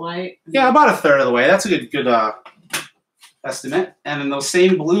 2/3 white. Yeah, about a third of the way. That's a good estimate. And then those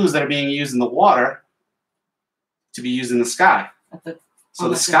same blues that are being used in the water to be used in the sky. So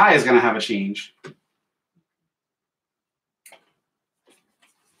the sky is going to have a change.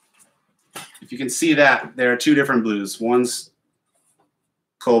 If you can see that, there are two different blues. One's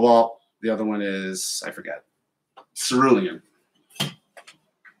cobalt. The other one is, I forget, cerulean.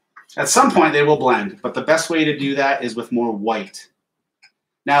 At some point, they will blend, but the best way to do that is with more white.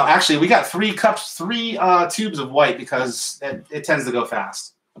 Now, actually, we got three tubes of white because it tends to go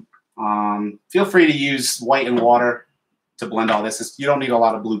fast. Feel free to use white and water to blend all this. You don't need a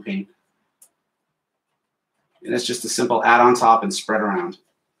lot of blue paint. And it's just a simple add on top and spread around.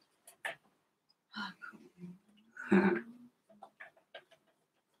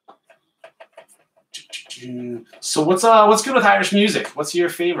 So what's good with Irish music? What's your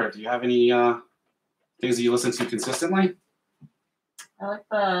favorite? Do you have any things that you listen to consistently? I like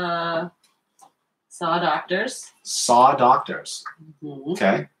the Saw Doctors. Saw Doctors. Mm-hmm.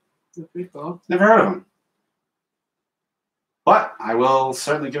 Okay. They're pretty cool. Never heard of them. But I will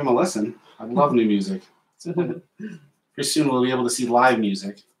certainly give them a listen. I love new music. Pretty soon we'll be able to see live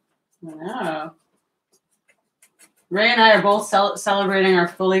music. I know. Ray and I are both celebrating our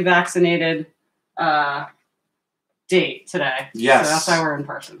fully vaccinated date today. Yes. So that's why we're in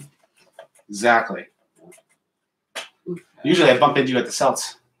person. Exactly. Okay. Usually I bump into you at the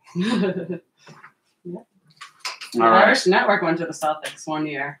Celts. The All right. Irish Network went to the Celtics one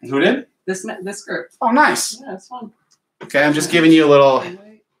year. Who did? This group. Oh, nice. Yeah, it's fun. Okay, I'm just giving you a little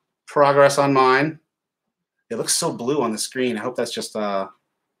progress on mine. It looks so blue on the screen. I hope that's just what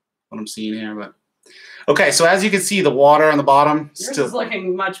I'm seeing here. But okay, so as you can see, the water on the bottom Yours still is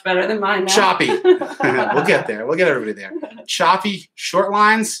looking much better than mine now. choppy. We'll get there. We'll get everybody there. Choppy, short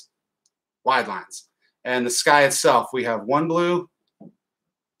lines, wide lines. And the sky itself, we have one blue,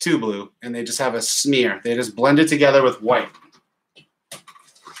 two blue, and they just have a smear. They just blend it together with white.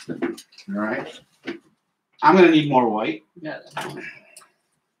 All right. I'm going to need more white. Yeah.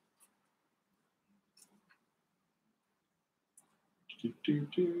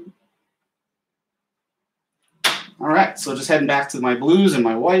 All right, so just heading back to my blues and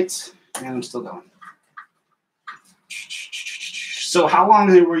my whites, and I'm still going. So how long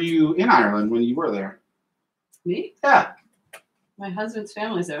were you in Ireland when you were there? Me? Yeah. My husband's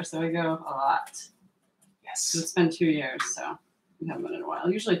family's there, so we go a lot. So Yes. it's been 2 years, so we haven't been in a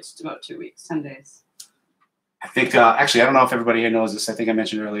while. Usually it's about 2 weeks, 10 days. I think, actually, I don't know if everybody here knows this. I think I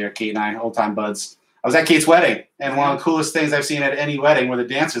mentioned earlier, Kate and I, old-time buds. I was at Kate's wedding, and one of the coolest things I've seen at any wedding were the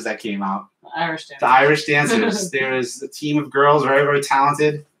dancers that came out. The Irish dance. The Irish dancers. There was a team of girls, very, very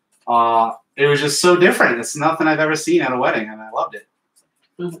talented. It was just so different. It's nothing I've ever seen at a wedding, and I loved it.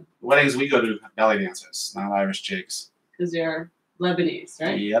 Mhm. Weddings we go to belly dancers, not Irish jigs. Because you're Lebanese,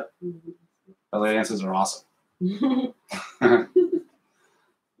 right? Yep. Mhm. Belly dancers are awesome. All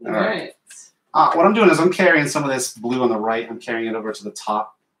All right. What I'm doing is I'm carrying some of this blue on the right. I'm carrying it over to the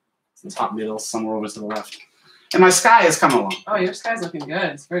top middle, somewhere over to the left. And my sky is coming along. Oh, your sky's looking good.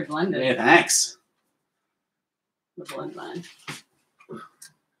 It's very blended. Yeah, thanks. The blend line.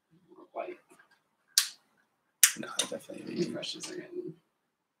 White. No, definitely. Your brushes are getting.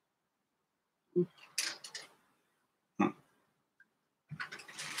 No,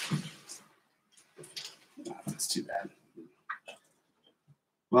 that's too bad.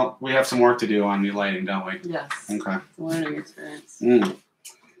 Well, we have some work to do on the lighting, don't we? Yes. Okay. It's a learning experience. Mm.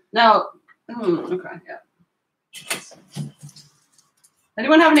 Now, okay, yeah.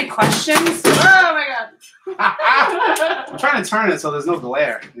 Anyone have any questions? Oh my god. I'm trying to turn it so there's no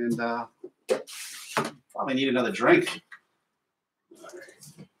glare, and probably need another drink.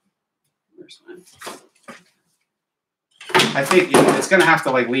 Where's mine? I think it's gonna have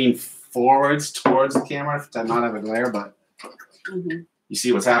to like lean forwards towards the camera to not have a glare, but Mhm. you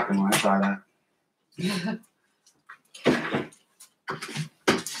see what's happening when I try that.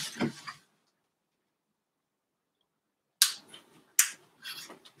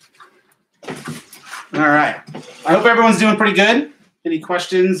 All right. I hope everyone's doing pretty good. Any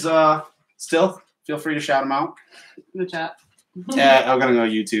questions? Still, feel free to shout them out. In the chat. Yeah, I'm gonna go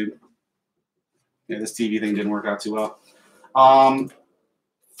YouTube. Yeah, this TV thing didn't work out too well.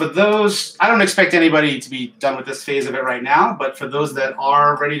 For those, I don't expect anybody to be done with this phase of it right now, but for those that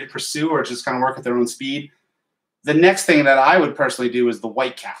are ready to pursue or just kind of work at their own speed, the next thing that I would personally do is the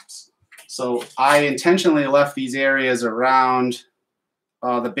white caps. So I intentionally left these areas around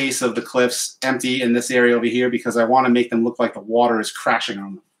the base of the cliffs empty in this area over here because I want to make them look like the water is crashing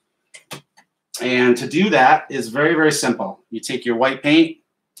on them. And to do that is very, very simple. You take your white paint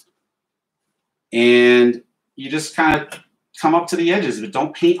and you just kind of come up to the edges, but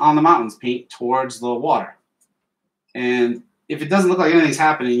don't paint on the mountains. Paint towards the water. And if it doesn't look like anything's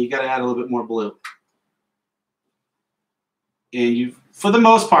happening, you got to add a little bit more blue. And you, for the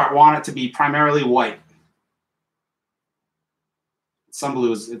most part, want it to be primarily white. Some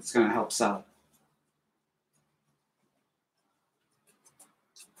blues, it's going to help sell it.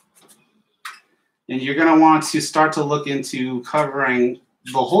 And you're going to want to start to look into covering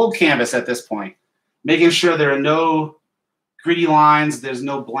the whole canvas at this point, making sure there are no gritty lines, there's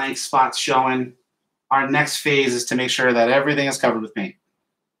no blank spots showing. Our next phase is to make sure that everything is covered with paint.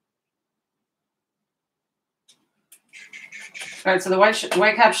 All right, so the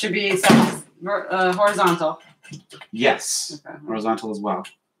white cap should be horizontal. Yes, Okay. horizontal as well.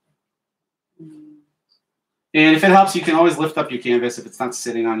 And if it helps, you can always lift up your canvas if it's not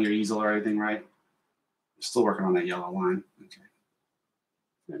sitting on your easel or anything, right? Still working on that yellow line. Okay.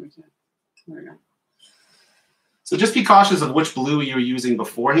 There we go. So just be cautious of which blue you're using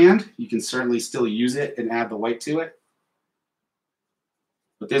beforehand. You can certainly still use it and add the white to it.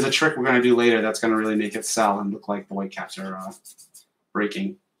 But there's a trick we're going to do later that's going to really make it sell and look like the white caps are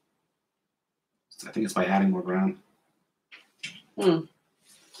breaking. So I think it's by adding more brown. What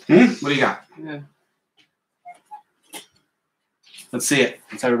do you got? Yeah. Let's see it.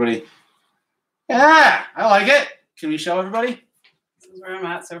 Let's everybody. Yeah, I like it. Can we show everybody? This is where I'm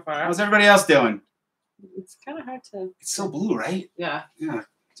at so far. How's everybody else doing? It's kind of hard to. It's so blue, right? Yeah. Yeah.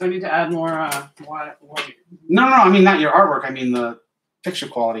 So I need to add more white. No, I mean not your artwork. I mean the picture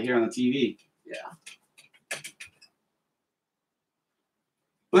quality here on the TV. Yeah.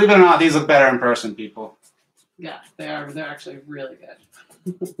 Believe it or not, these look better in person, people. Yeah, they are. They're actually really good.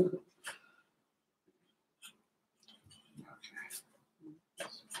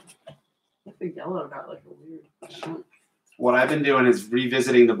 The yellow got like a weird. What I've been doing is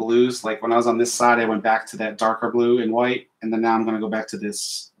revisiting the blues. Like when I was on this side, I went back to that darker blue and white, and then now I'm going to go back to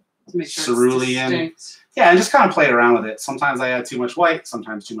this Make sure cerulean. Yeah, and just kind of play around with it. Sometimes I add too much white,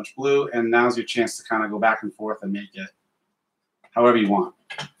 sometimes too much blue, and now's your chance to kind of go back and forth and make it however you want.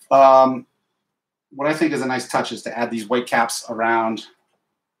 What I think is a nice touch is to add these white caps around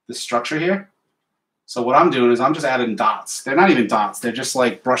the structure here. So what I'm doing is I'm just adding dots. They're not even dots. They're just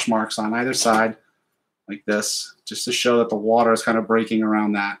like brush marks on either side like this, just to show that the water is kind of breaking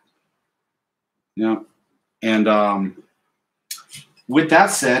around that. You know, and with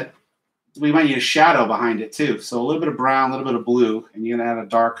that said, we might need a shadow behind it too. So a little bit of brown, a little bit of blue, and you're gonna add a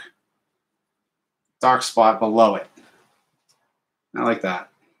dark spot below it. I like that.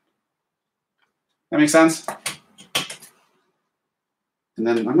 That makes sense? And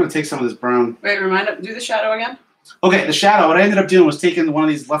then I'm gonna take some of this brown. Wait, do the shadow again. Okay, the shadow, what I ended up doing was taking one of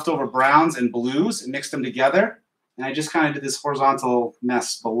these leftover browns and blues and mixed them together. And I just kind of did this horizontal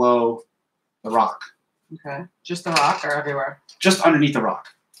mess below the rock. Okay. Just the rock or everywhere? Just underneath the rock.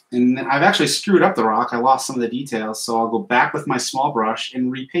 And then I've actually screwed up the rock. I lost some of the details, so I'll go back with my small brush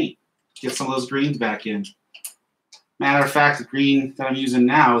and repaint. Get some of those greens back in. Matter of fact, the green that I'm using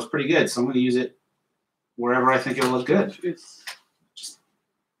now is pretty good, so I'm going to use it wherever I think it'll look good.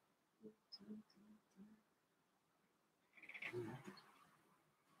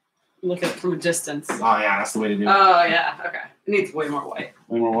 Look at it from a distance. Oh, yeah, that's the way to do it. Oh, yeah. Okay. It needs way more white.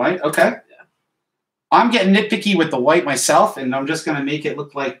 Way more white? Okay. Yeah. I'm getting nitpicky with the white myself, and I'm just going to make it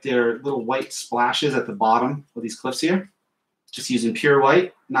look like there are little white splashes at the bottom of these cliffs here. Just using pure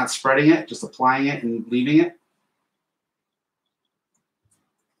white, not spreading it, just applying it and leaving it.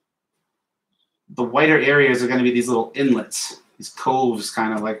 The whiter areas are going to be these little inlets, these coves,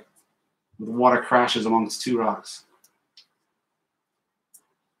 kind of like where the water crashes amongst two rocks.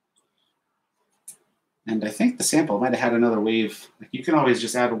 And I think the sample might have had another wave. Like you can always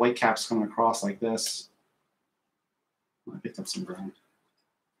just add white caps coming across like this. I picked up some brown.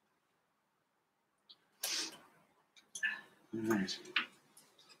 All right.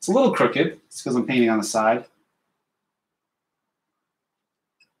 It's a little crooked. It's because I'm painting on the side.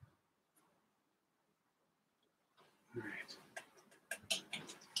 All right.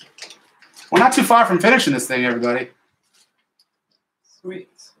 We're not too far from finishing this thing, everybody. Sweet.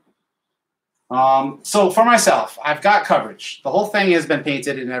 So for myself, I've got coverage. The whole thing has been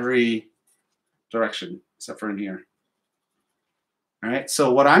painted in every direction except for in here. All right,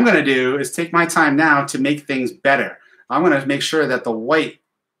 so what I'm going to do is take my time now to make things better. I'm going to make sure that the white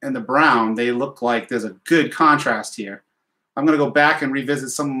and the brown, they look like there's a good contrast here. I'm going to go back and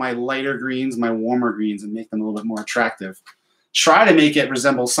revisit some of my lighter greens, my warmer greens, and make them a little bit more attractive. Try to make it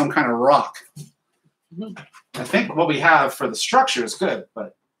resemble some kind of rock. I think what we have for the structure is good,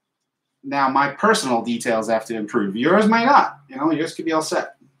 but now my personal details have to improve. Yours might not. You know, yours could be all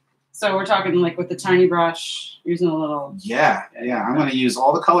set. So we're talking like with the tiny brush, using a little. Yeah. I'm going to use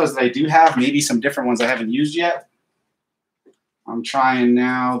all the colors that I do have, maybe some different ones I haven't used yet. I'm trying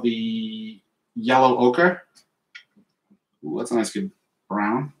now the yellow ochre. Ooh, that's a nice good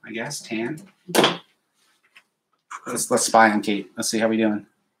brown, I guess, tan. Let's spy on Kate. Let's see how we doing.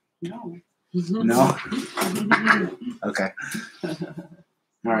 No. No? Okay.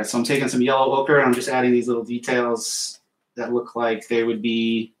 All right, so I'm taking some yellow ochre and I'm just adding these little details that look like they would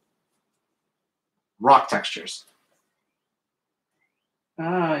be rock textures. Oh,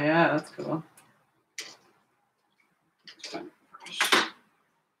 yeah, that's cool.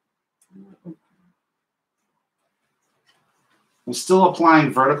 I'm still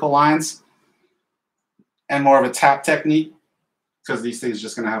applying vertical lines and more of a tap technique because these things are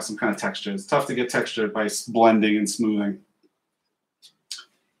just going to have some kind of texture. It's tough to get texture by blending and smoothing.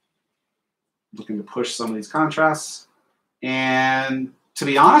 Looking to push some of these contrasts. And to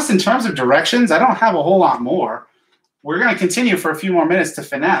be honest, in terms of directions, I don't have a whole lot more. We're going to continue for a few more minutes to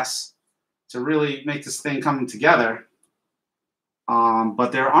finesse to really make this thing come together.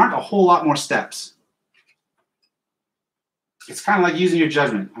 But there aren't a whole lot more steps. It's kind of like using your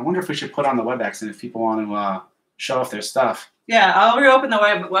judgment. I wonder if we should put on the WebEx and if people want to show off their stuff. Yeah, I'll reopen the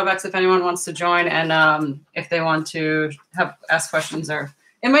WebEx if anyone wants to join and if they want to ask questions or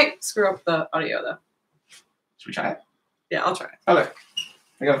it might screw up the audio though. Should we try it? Yeah, I'll try it. Okay.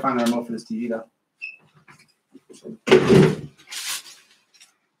 I gotta find the remote for this TV though.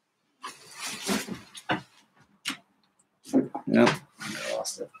 Nope. I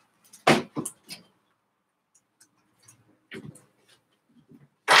lost it.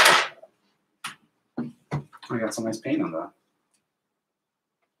 I got some nice paint on the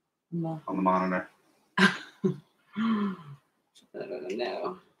monitor. I don't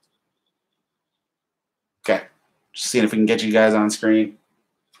know. Okay. Just seeing if we can get you guys on screen.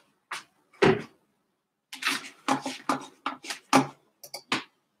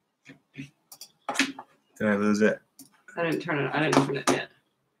 Did I lose it? I didn't turn it yet.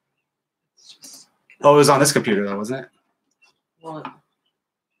 It's just, Oh, it was on this computer though, wasn't it? well,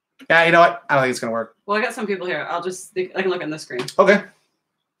 Yeah, you know what? I don't think it's gonna work. I got some people here. I can look on the screen. Okay.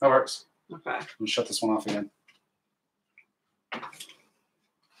 That works. Okay. We'll shut this one off again.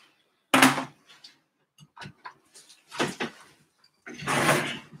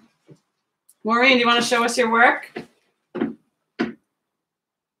 Maureen, do you want to show us your work?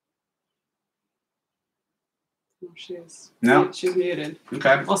 Oh, she's muted.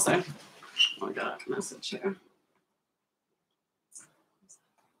 Okay. We'll see. Oh, I got a message here.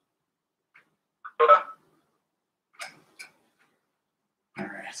 All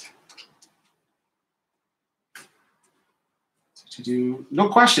right. To do no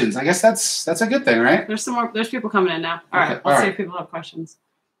questions. I guess that's a good thing, right? There's some more. There's people coming in now. All right. Okay, Let's all see right. if people have questions.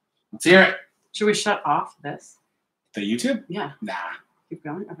 Let's hear it. Should we shut off this? The YouTube? Yeah. Nah. Keep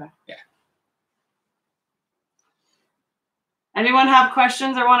going. Okay. Yeah. Anyone have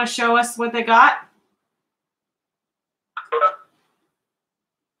questions or want to show us what they got?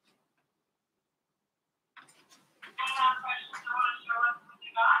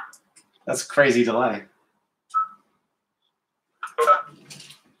 That's a crazy delay.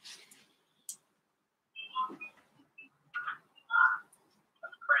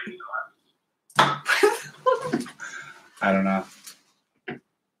 I don't know.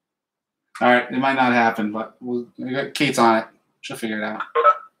 All right, it might not happen, but we got Kate's on it. She'll figure it out.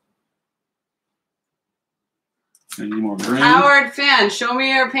 I need more green. Howard Fan, show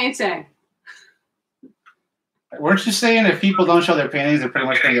me your painting. Weren't you saying if people don't show their paintings, they're pretty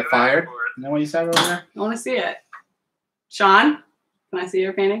much going to get fired? Isn't that what you said over there? I want to see it. Sean, can I see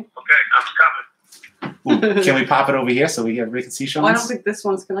your painting? Ooh, can we pop it over here so everybody can see Sean's? Oh, I don't think this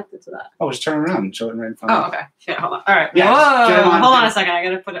one's connected to that. Oh, just turn it around and show it right in front Oh, of you. okay. Yeah, hold on. All right. Yeah, just get 'em on Hold on thing. a second. I got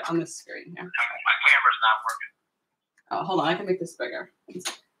to put it on this screen here. My camera's not working. Oh, hold on. I can make this bigger.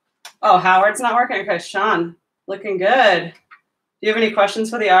 Oh, Howard's not working. Okay, Sean, looking good. Do you have any questions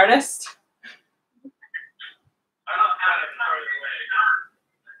for the artist?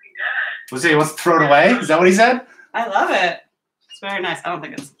 Was he wants to throw it away? Is that what he said? I love it. It's very nice. I don't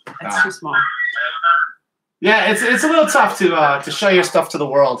think it's too small. Yeah, it's a little tough to show your stuff to the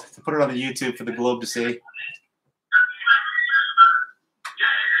world, to put it on the YouTube for the globe to see.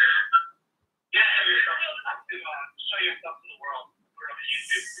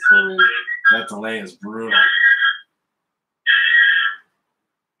 That delay is brutal.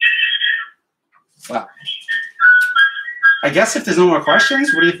 Well, I guess if there's no more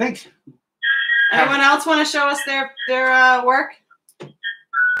questions, what do you think? Anyone else want to show us their work?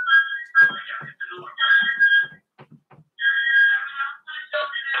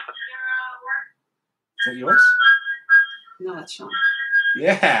 that yours? No, that's Sean.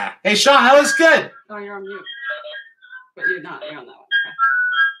 Yeah. Hey, Sean, that looks good. Oh, you're on mute. But you're not. You're on that one. Okay.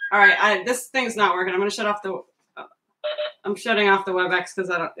 All right. This thing's not working. I'm gonna shut off the. I'm shutting off the WebEx because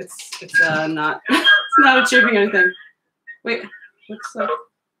I don't. It's not. It's not achieving anything. Wait. Looks like.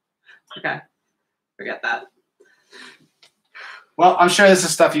 Okay. Forget that. Well, I'm sure this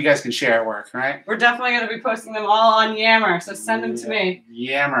is stuff you guys can share at work, right? We're definitely gonna be posting them all on Yammer, so send them to me.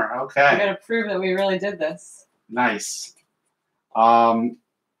 Yammer. I Okay. gotta prove that we really did this. Nice.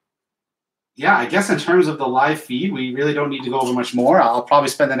 Yeah, I guess in terms of the live feed, we really don't need to go over much more. I'll probably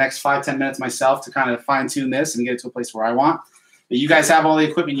spend the next 5-10 minutes myself to kind of fine tune this and get it to a place where I want. But you guys have all the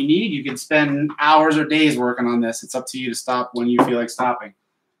equipment you need. You can spend hours or days working on this. It's up to you to stop when you feel like stopping.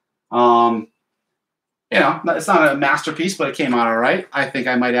 You know, it's not a masterpiece, but it came out all right. I think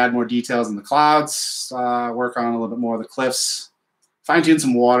I might add more details in the clouds, work on a little bit more of the cliffs, fine tune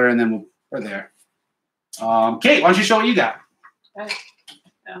some water, and then we're there. Kate, why don't you show what you got? Okay.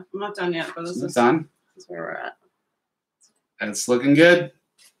 Yeah, I'm not done yet, but this is Done. where we're at. It's looking good.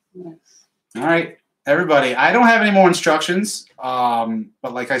 Nice. All right, everybody. I don't have any more instructions,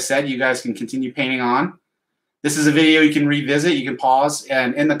 but like I said, you guys can continue painting on. This is a video you can revisit. You can pause,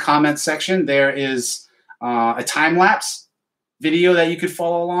 and in the comments section, there is a time-lapse video that you could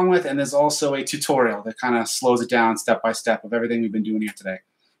follow along with, and there's also a tutorial that kind of slows it down step by step of everything we've been doing here today.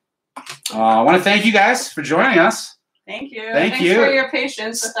 I want to thank you guys for joining us. Thank you. Thanks Thanks for your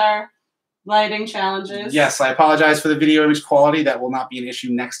patience with our lighting challenges. Yes, I apologize for the video image quality. That will not be an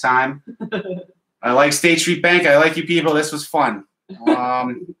issue next time. I like State Street Bank. I like you people. This was fun.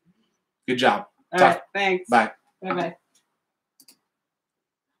 Good job. All right. Thanks. Bye. Bye-bye.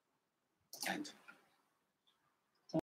 End.